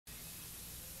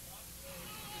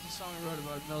song I wrote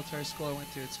about a military school I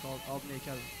went to. It's called Albany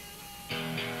Academy.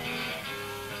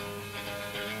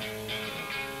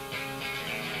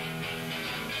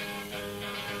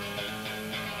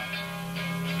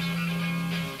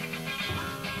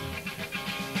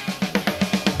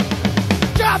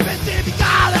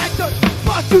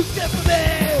 What you did for me?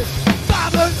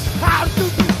 Simon, how to do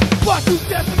what you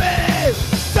did for me?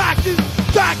 Thank you,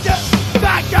 thank you,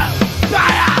 thank you,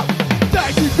 thank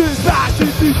you, thank you,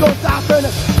 please don't stop and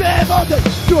live on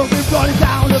this. You'll be running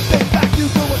down the thing. Thank you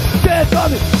for what you did for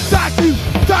me. Thank you,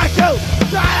 thank you,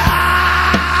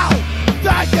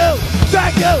 thank you,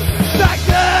 thank you, thank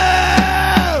you.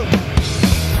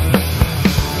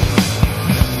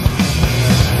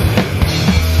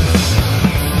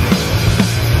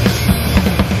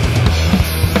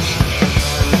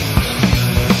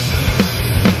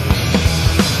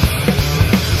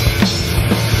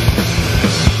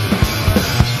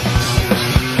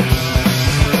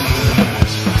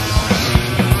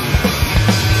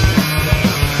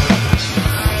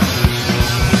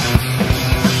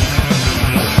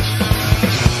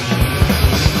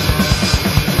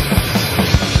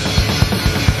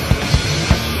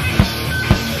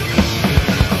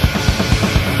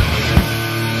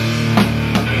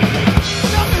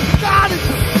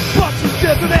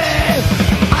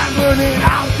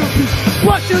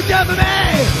 What you did for me?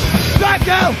 Thank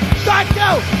you, thank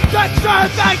you, thank you,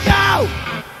 thank you.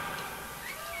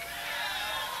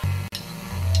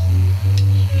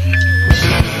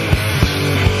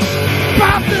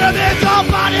 Bouncing on this old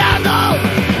body, I know.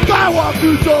 I want to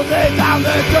throw me down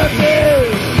the dirty.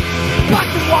 Black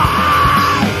and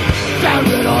white,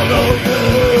 standing all over.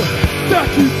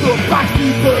 Thank you for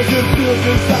backseat version,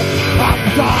 business that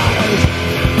advertise.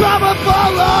 Rubber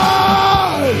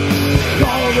bullet.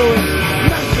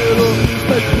 Little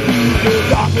respect to be the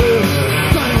doctor,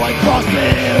 shining white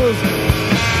crosses.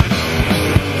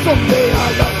 Someday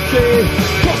I'd like to say,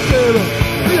 crossed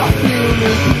we are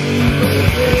feeling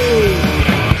baby.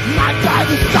 My time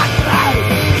is shot tonight.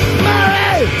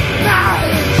 Mary, now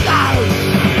it's out.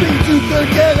 Things you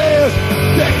forget is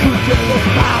that you get us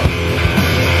out.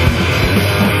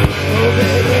 Oh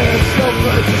baby, so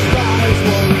much is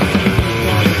lies.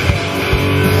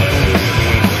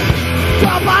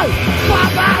 Come out,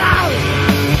 come out,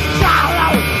 shout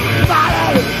out, shout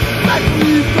out, make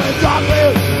me play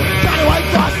chocolate, shiny white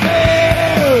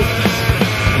crosses.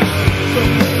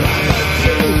 Someday I might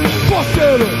say, cross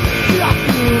it, we are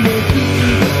feeling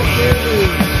baby.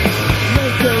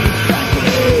 Maintain it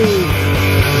exactly.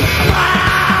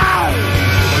 Now,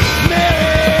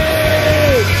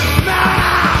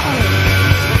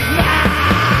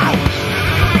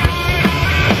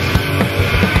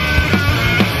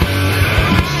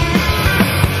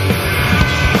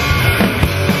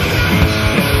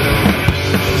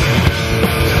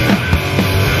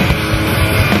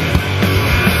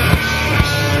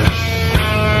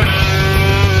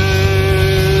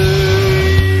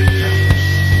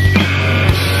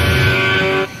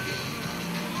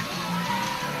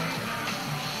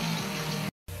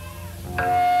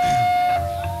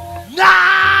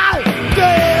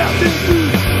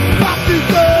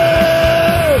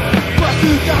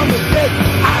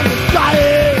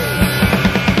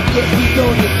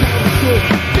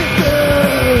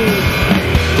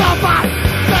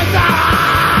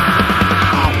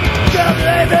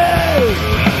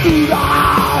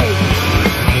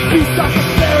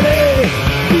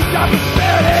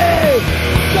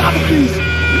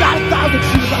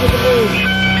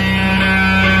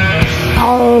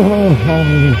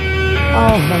 me,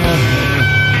 now, now.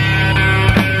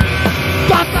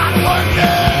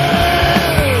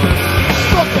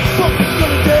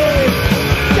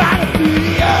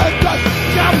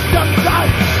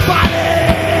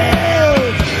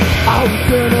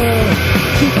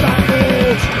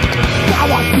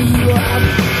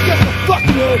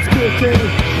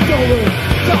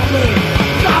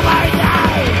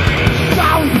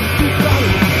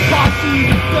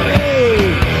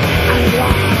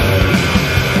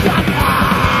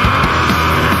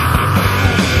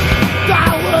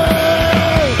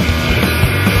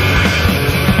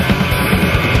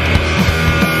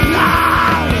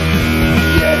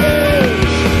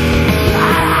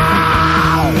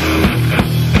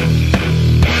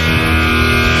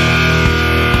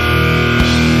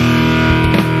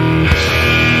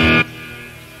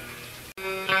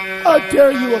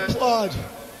 Dare you applaud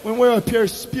when we're up here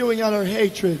spewing out our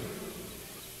hatred?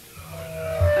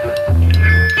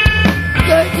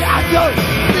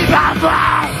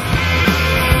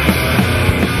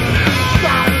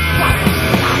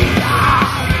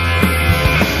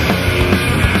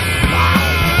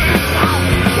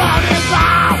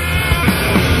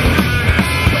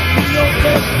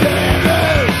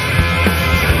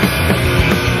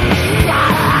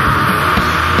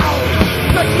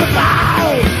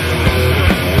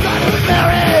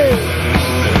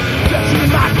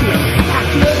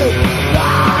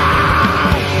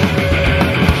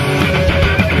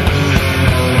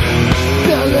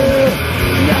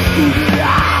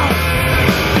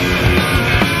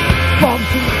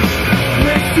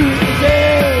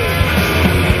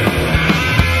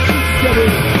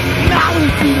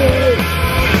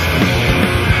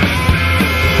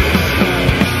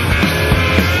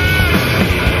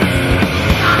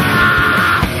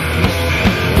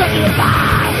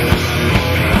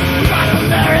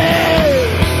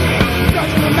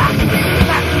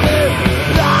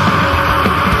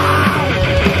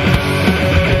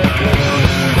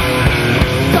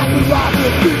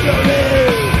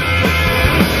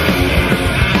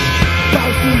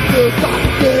 will start the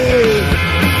day.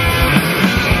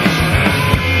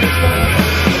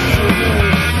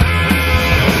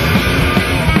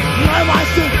 My wife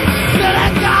said, let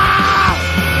it go!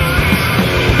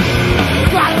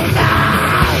 Right on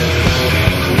down!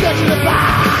 Get to the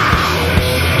bar!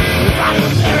 Right on the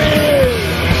series!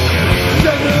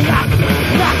 Get to the knock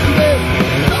to me!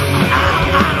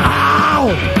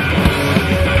 Ow!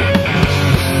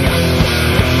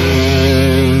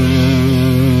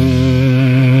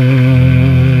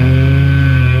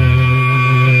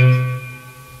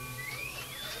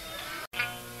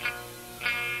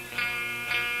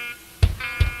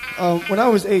 When I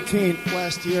was 18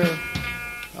 last year,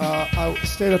 I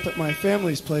stayed up at my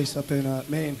family's place up in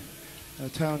Maine, a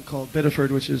town called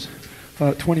Biddeford, which is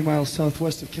about 20 miles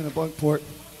southwest of Kennebunkport.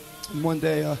 And one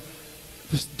day,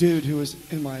 this dude who was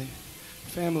in my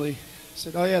family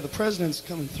said, "Oh yeah, the president's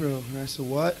coming through." And I said,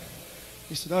 "What?"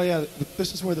 He said, "Oh yeah,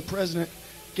 this is where the president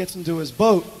gets into his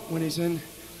boat when he's in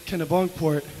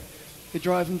Kennebunkport. They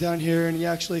drive him down here, and he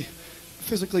actually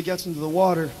physically gets into the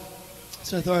water."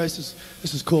 So I thought,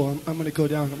 this is cool. I'm going to go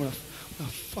down. I'm going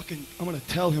to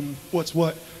tell him what's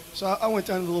what. So I went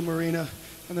down to the little marina,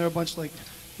 and there were a bunch of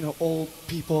old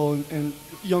people and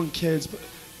young kids, but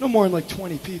no more than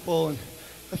 20 people, and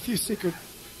a few Secret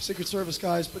Service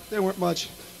guys, but they weren't much.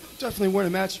 Definitely weren't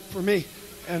a match for me.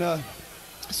 And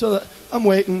so I'm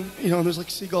waiting, and there's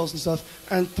seagulls and stuff,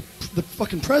 and the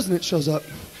fucking president shows up.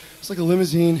 It's like a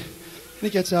limousine, and he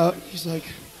gets out. He's a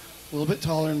little bit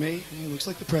taller than me, and he looks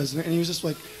like the president, and he was just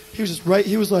the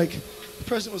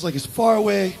president was as far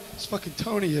away as fucking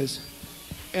Tony is,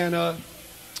 and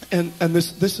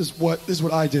this is what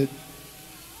I did,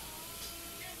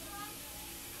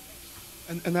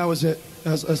 and that was it.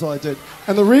 That's all I did,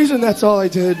 and the reason that's all I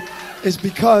did is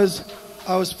because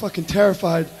I was fucking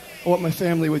terrified of what my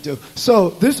family would do. So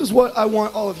this is what I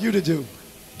want all of you to do.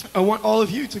 I want all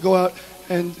of you to go out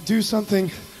and do something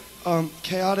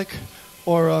chaotic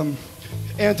or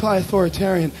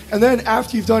anti-authoritarian, and then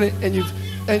after you've done it,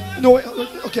 I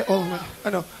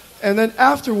know, and then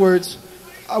afterwards,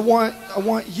 I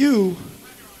want you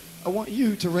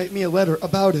to write me a letter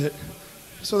about it,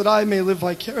 so that I may live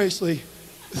vicariously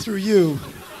through you,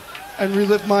 and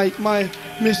relive my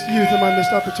missed youth and my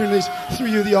missed opportunities through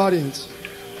you, the audience.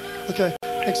 Okay,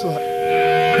 thanks a lot.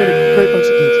 Great bunch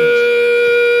of kids.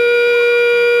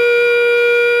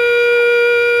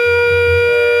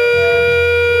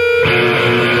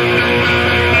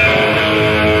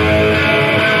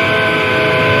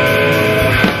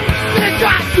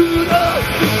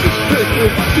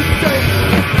 Thanks.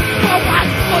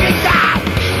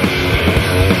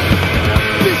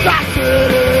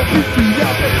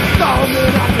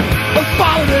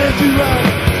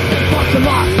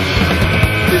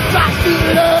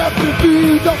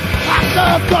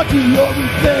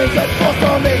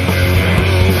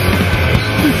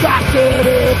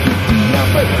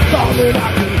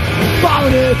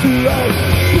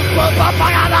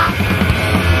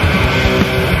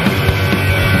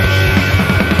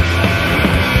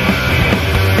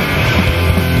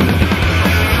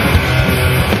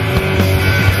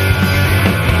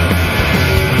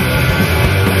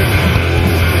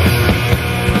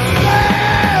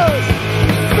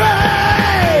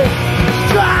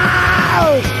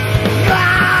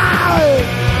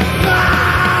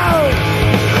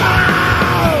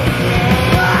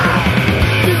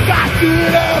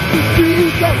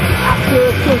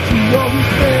 Don't you always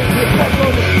think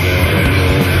it's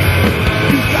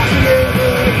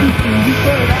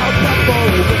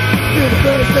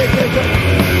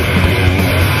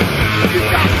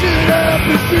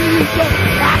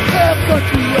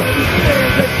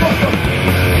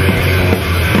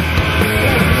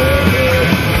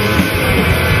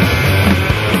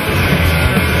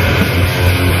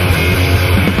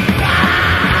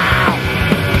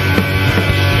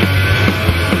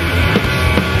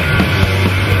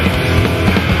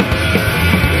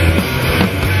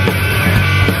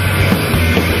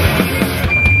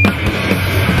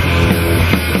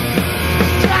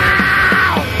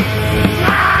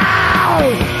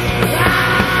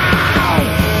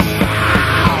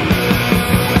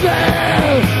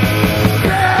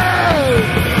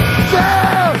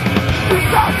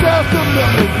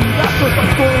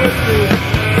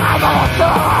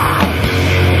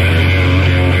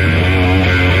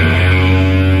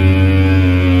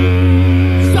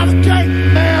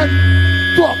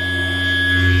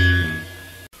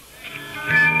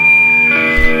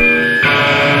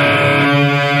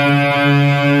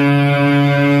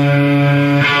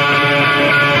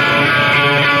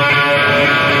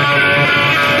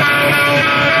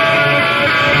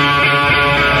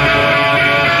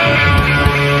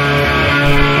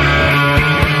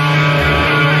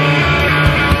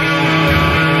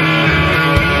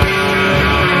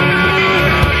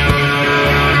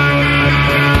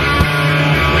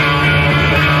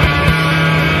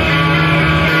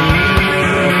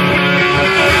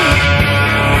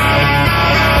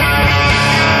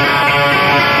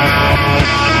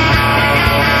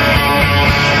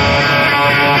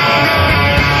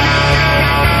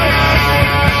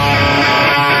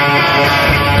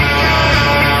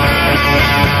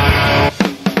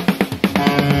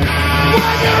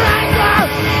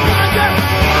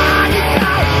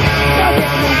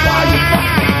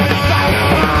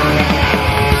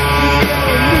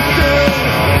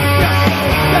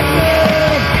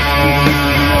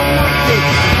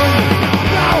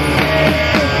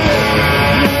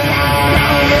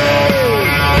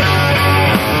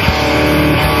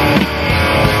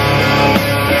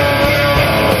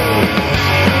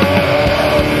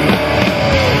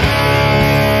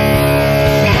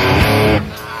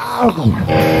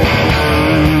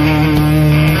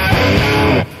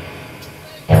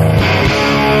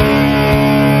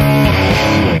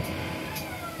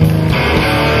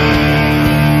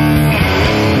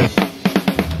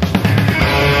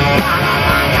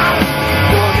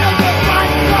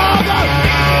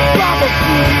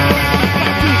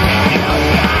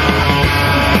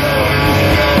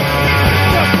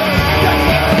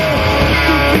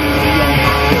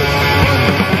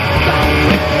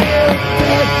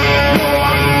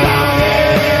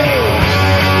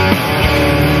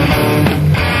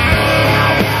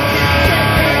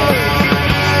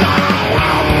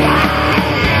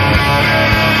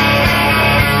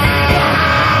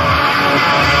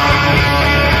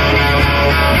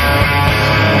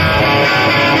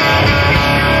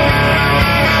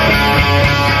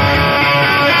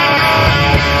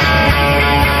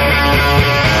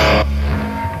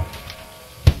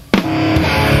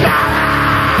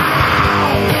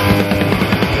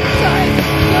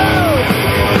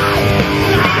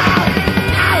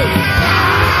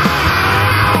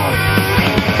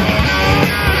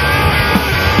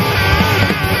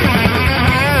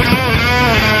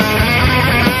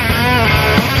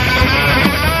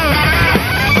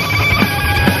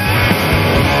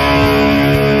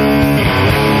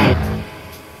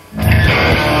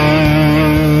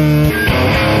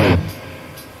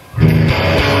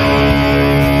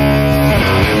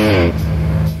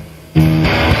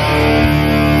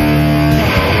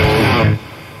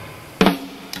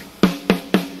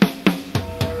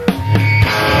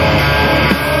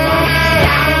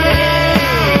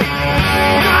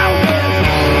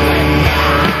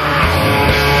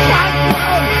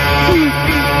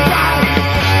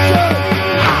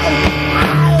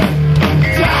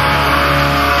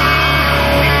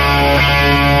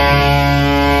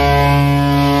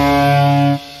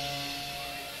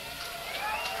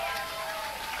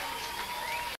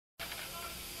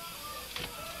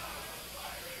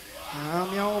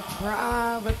I'm your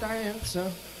private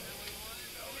dancer.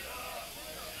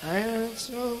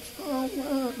 Answer for money.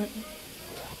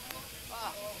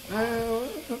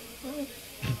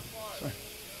 Sorry.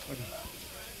 Okay.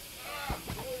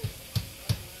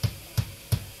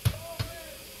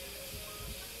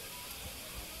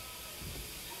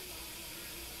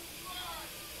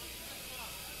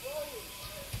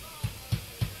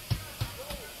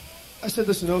 I said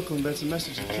this in Oakland, but it's a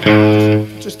message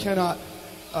that just cannot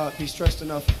be stressed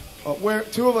enough. Where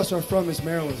two of us are from is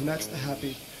Maryland, and that's the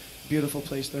happy, beautiful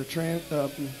place. There's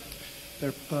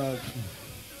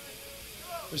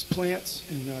plants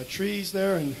and trees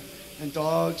there, and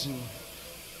dogs, and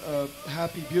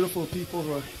happy, beautiful people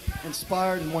who are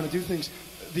inspired and want to do things.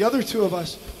 The other two of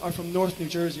us are from North New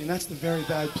Jersey, and that's the very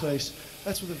bad place.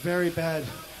 That's where the very bad,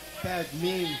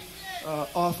 mean,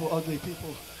 awful, ugly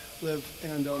people live.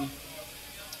 And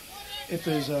if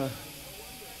there's a...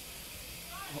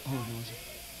 Hold on, one second.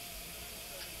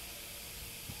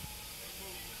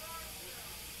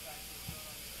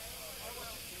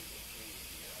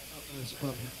 There's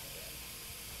above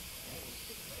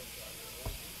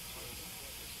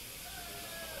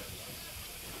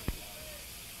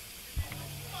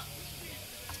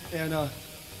here. And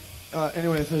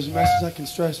anyway, if there's a message I can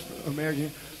stress for American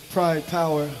pride,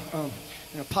 power,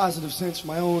 in a positive sense for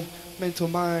my own mental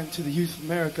mind to the youth of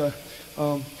America,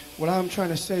 what I'm trying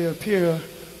to say up here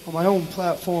on my own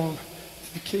platform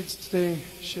to the kids today,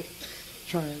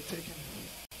 trying to take it.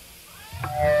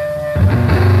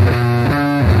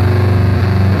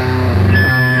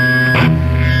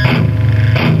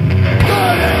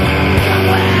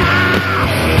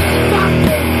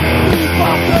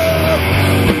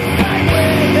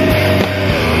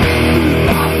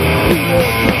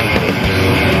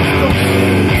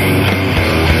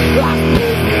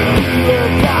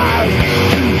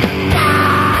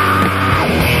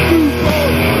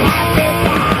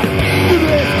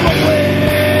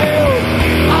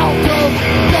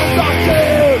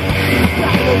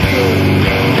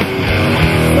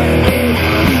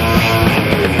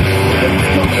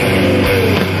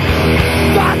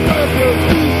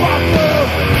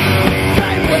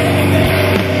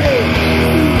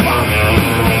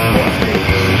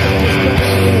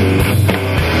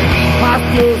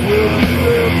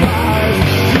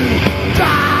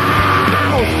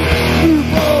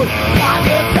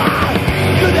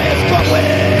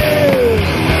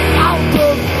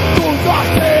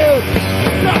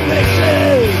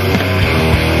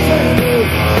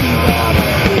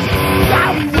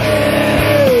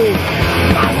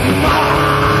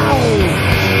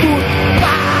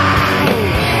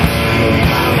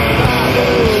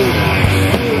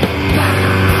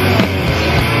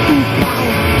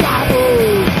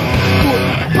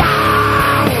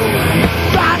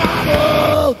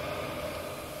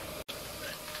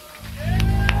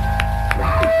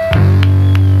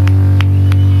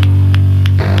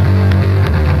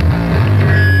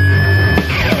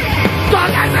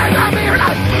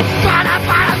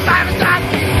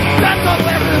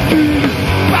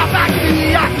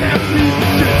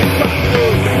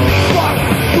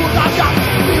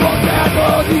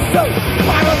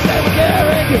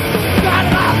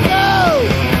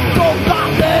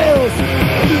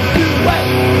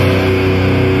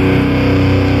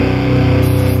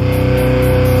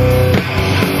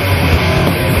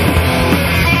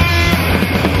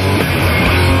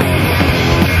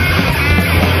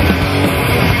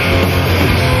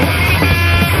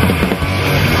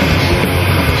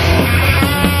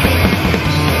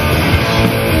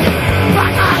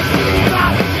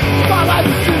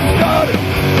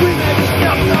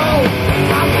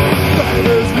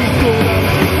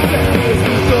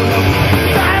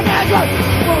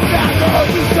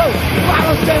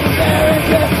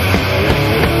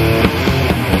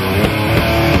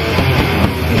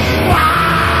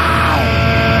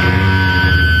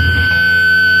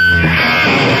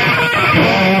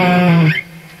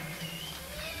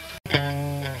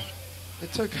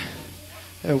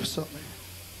 Hey, what's up, man?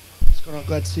 What's going on?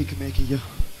 Glad to see you, Kameki. Yo,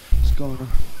 what's going on?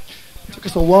 It took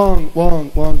us a long,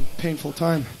 painful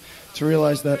time to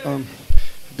realize that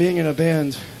being in a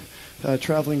band,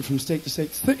 traveling from state to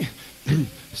state,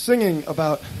 singing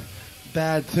about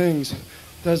bad things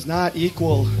does not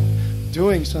equal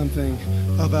doing something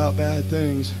about bad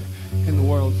things in the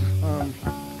world.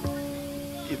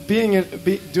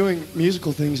 Doing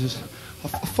musical things is a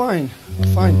fine,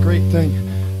 great thing,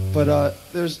 but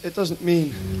it doesn't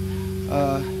mean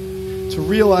to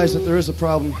realize that there is a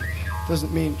problem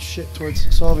doesn't mean shit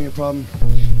towards solving a problem.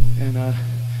 And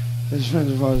this friend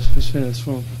of ours is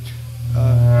from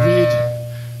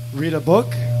read a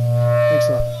book. Thanks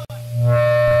a lot.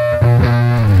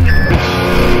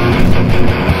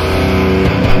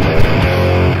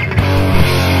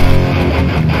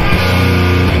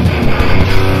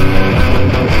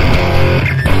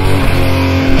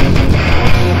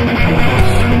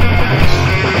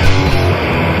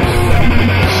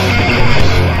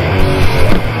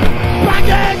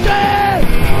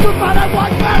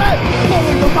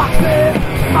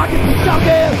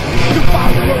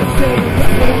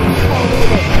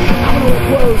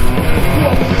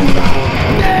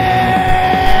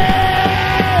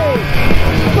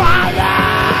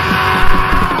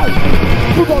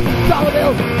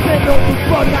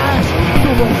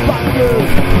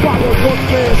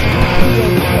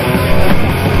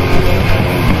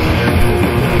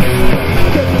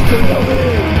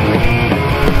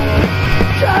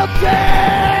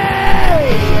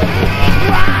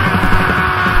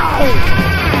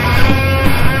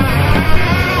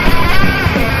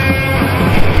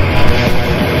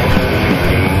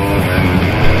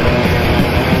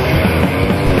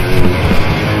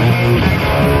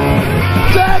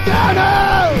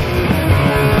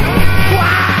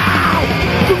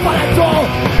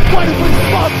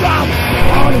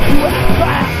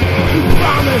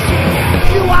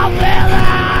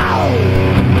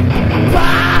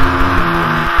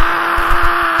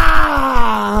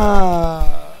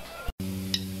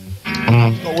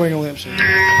 Wearing a lampshade.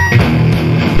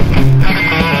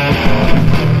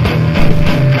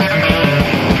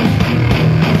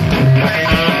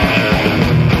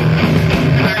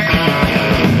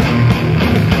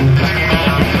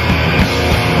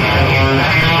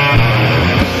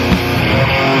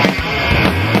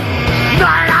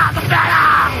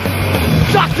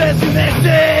 Justice in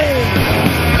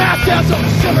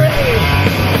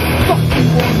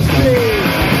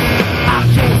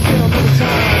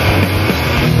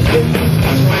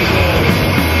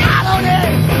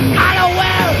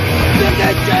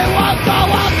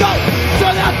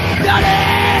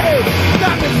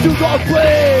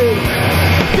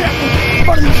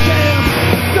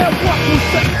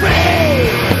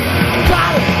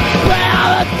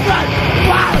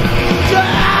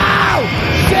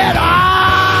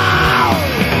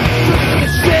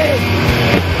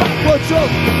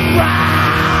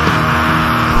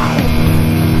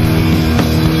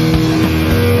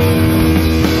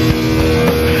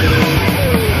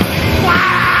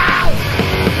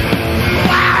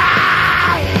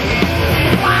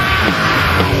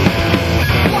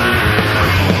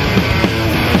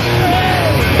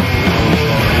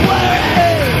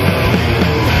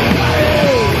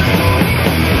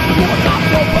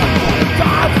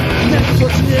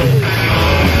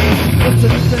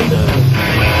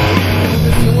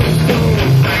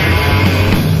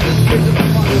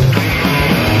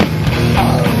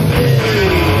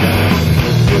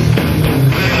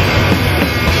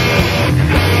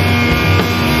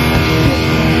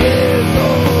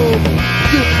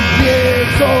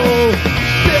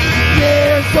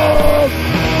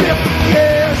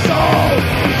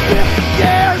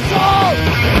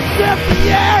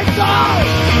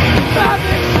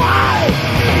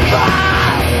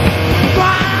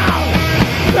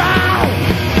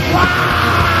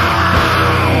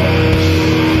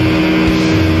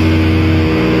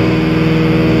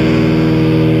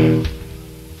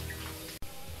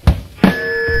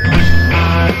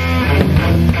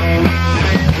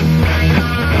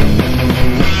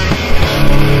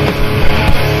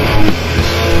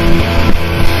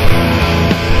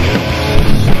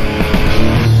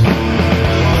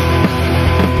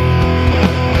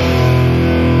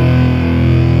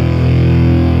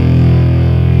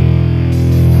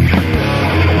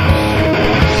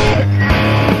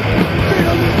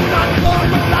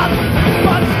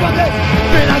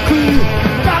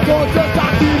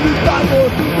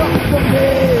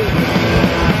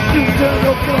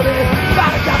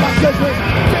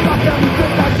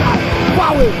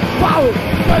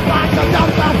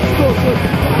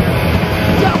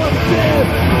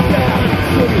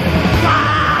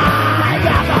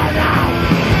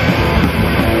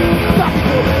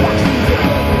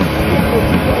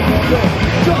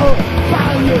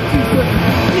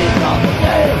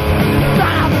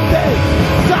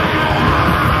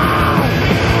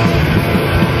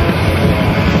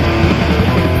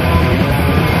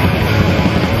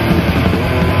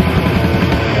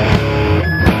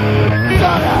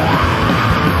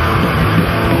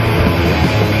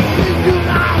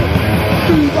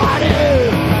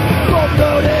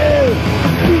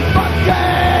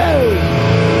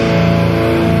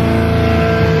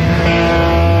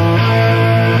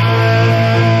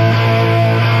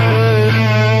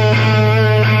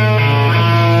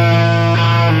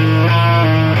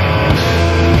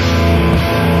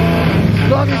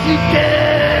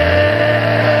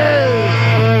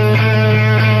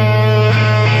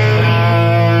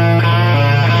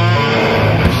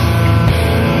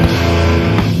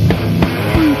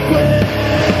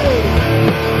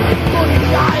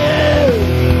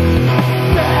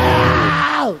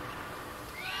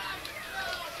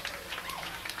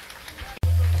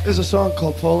There's a song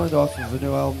called Poland off of a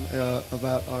new album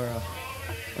about our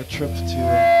trip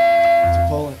to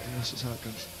Poland, and this is how it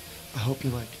goes. I hope you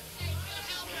like it.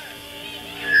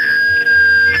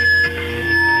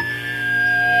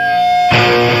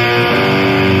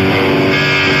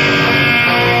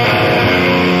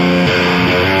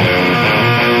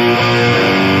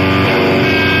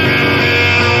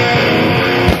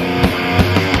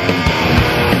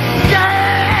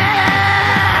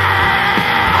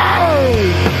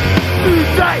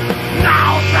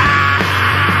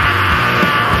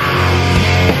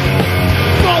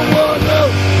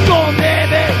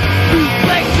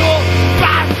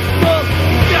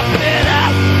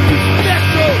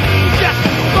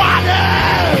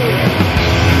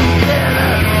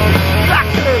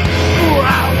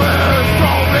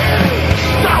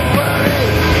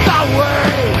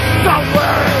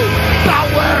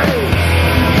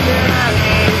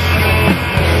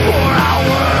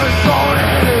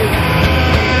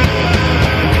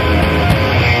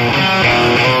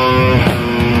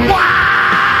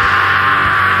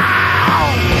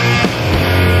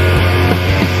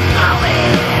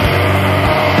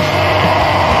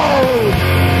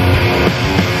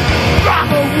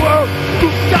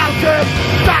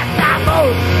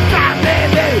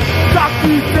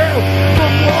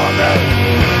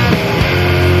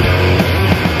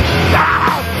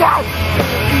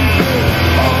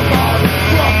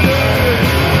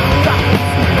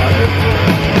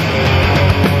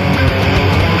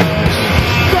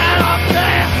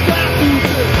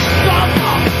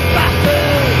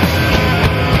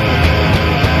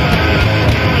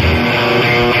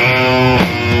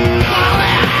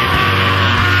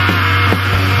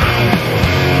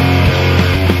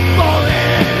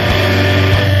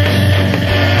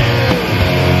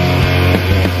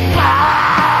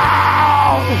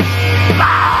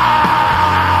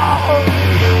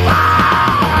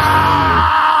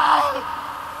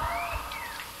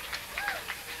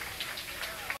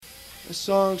 This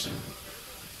song's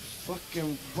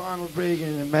fucking Ronald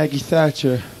Reagan and Maggie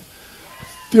Thatcher.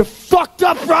 You're fucked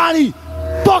up, Ronnie!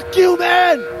 Fuck you,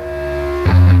 man!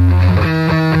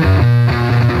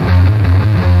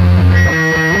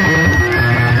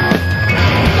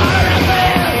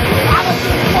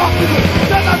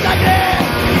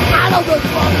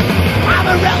 I'm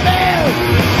a real man!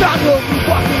 Stop you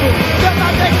fucking me! That's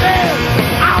not the thing!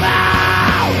 I'm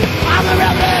out! I'm a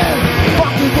real man!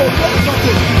 Fuck you, go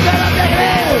fucking! That's not the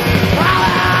thing! I'm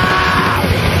out!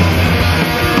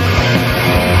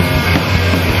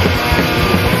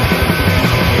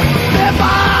 Step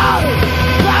out!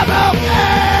 I'm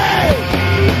okay!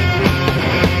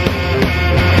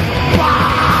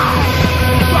 Wow!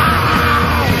 Wow!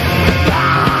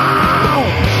 Wow!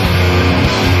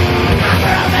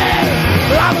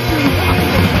 I'm a true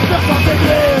that's what they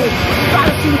live. Got a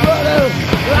true brother.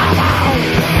 I'm out.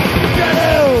 Get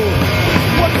out.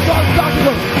 What's the song talking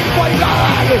about? What you got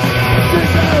out of this?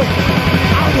 This out.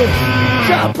 Out of it.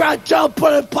 Jump right, jump,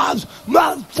 put it pops.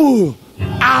 Mouth fool.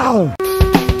 Ow.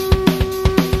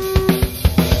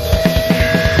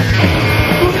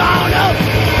 Look out up.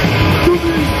 To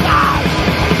the side.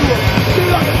 See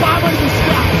on the bottom of the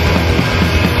sky.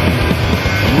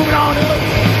 Moving on up.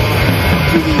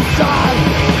 To the side.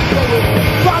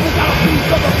 Promise got a piece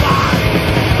of the pie.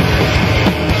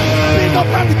 Please don't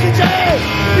burn the kitchen.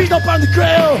 Please don't burn the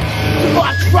grill. The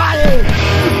box frying.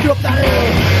 Lift you up that hill.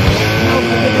 Now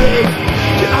the big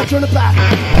get out, turn it back.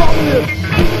 Follow you.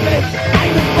 Do the thing. I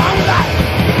ain't even wrong with that.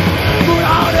 Move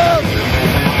on up.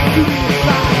 To the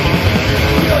side.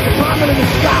 Feel the vomit in the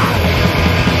sky.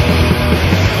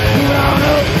 Move on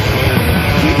up.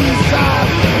 To the side.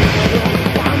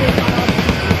 Vomit on up.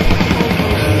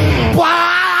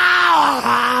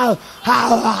 Wow!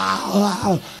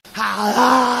 Oh,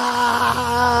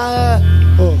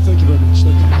 thank you very much.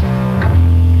 Thank you.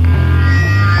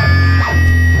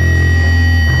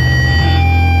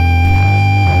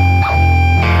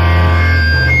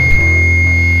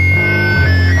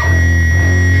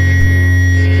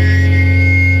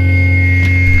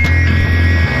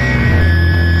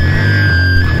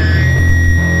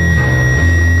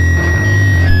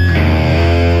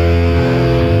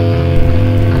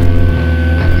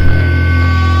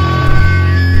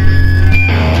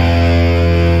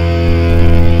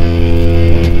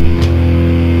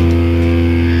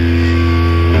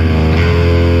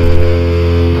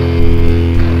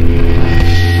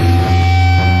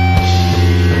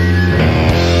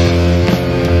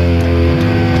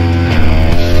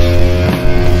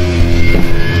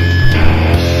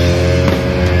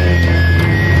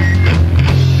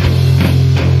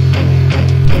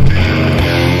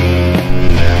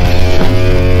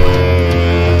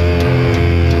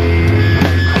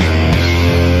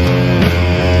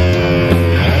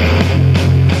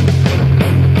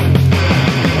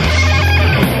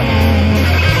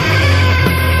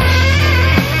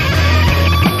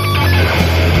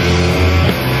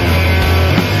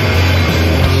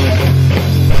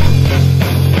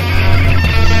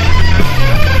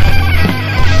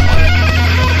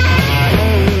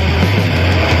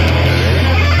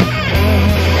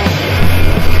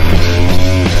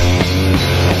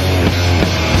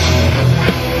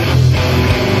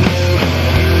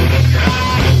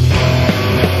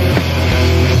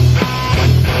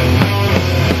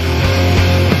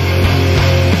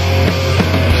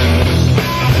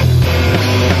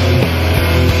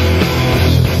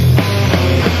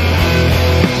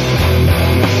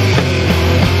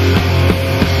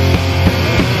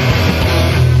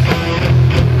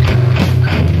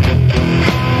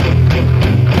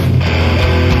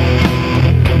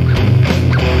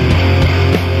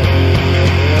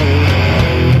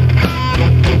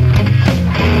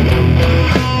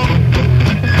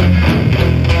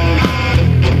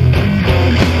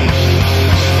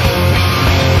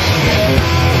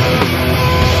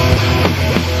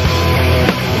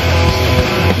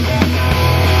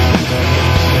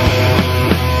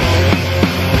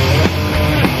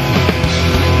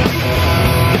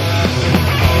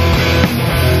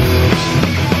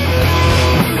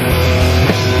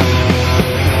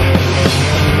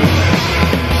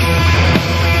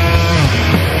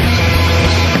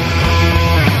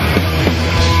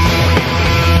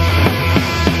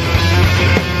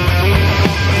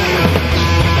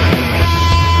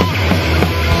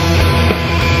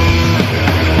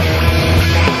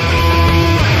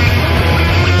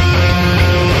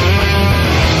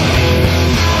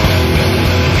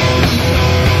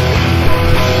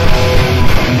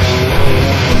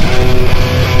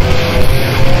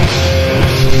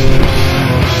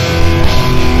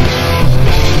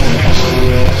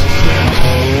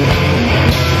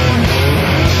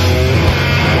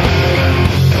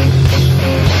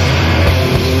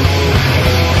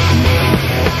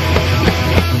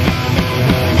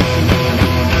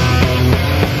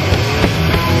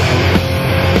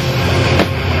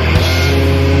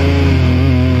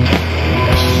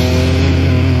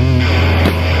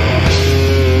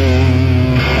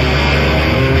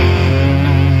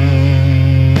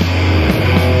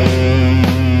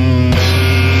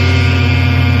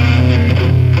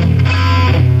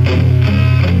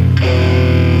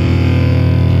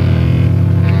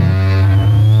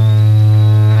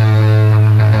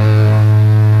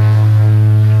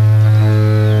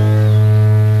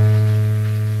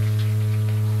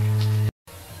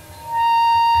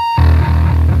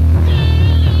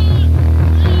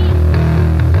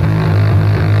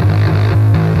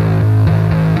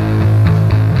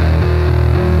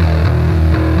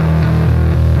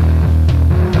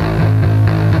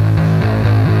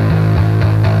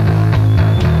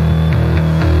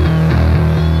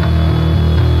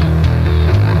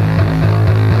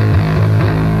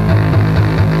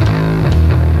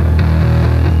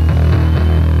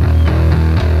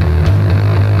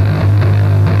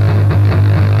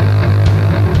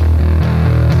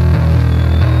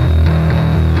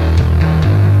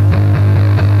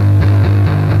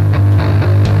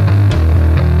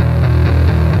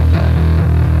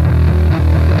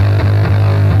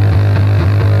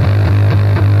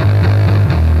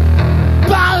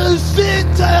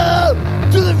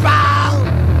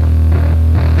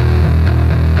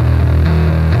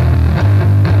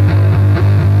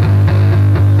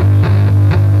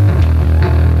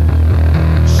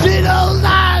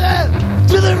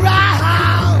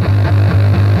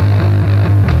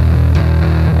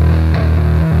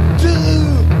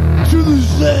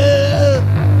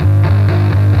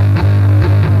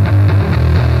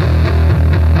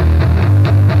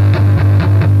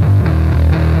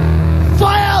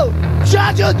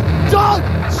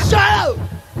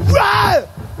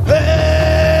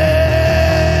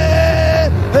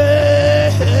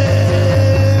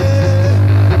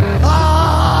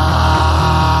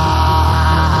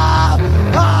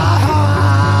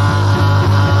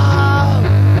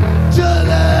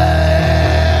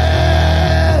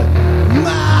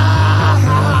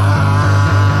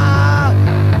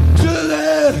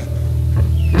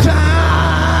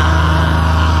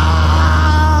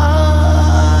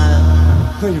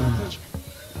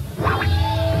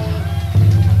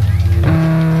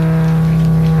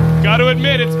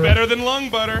 admit it's better than lung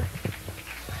butter.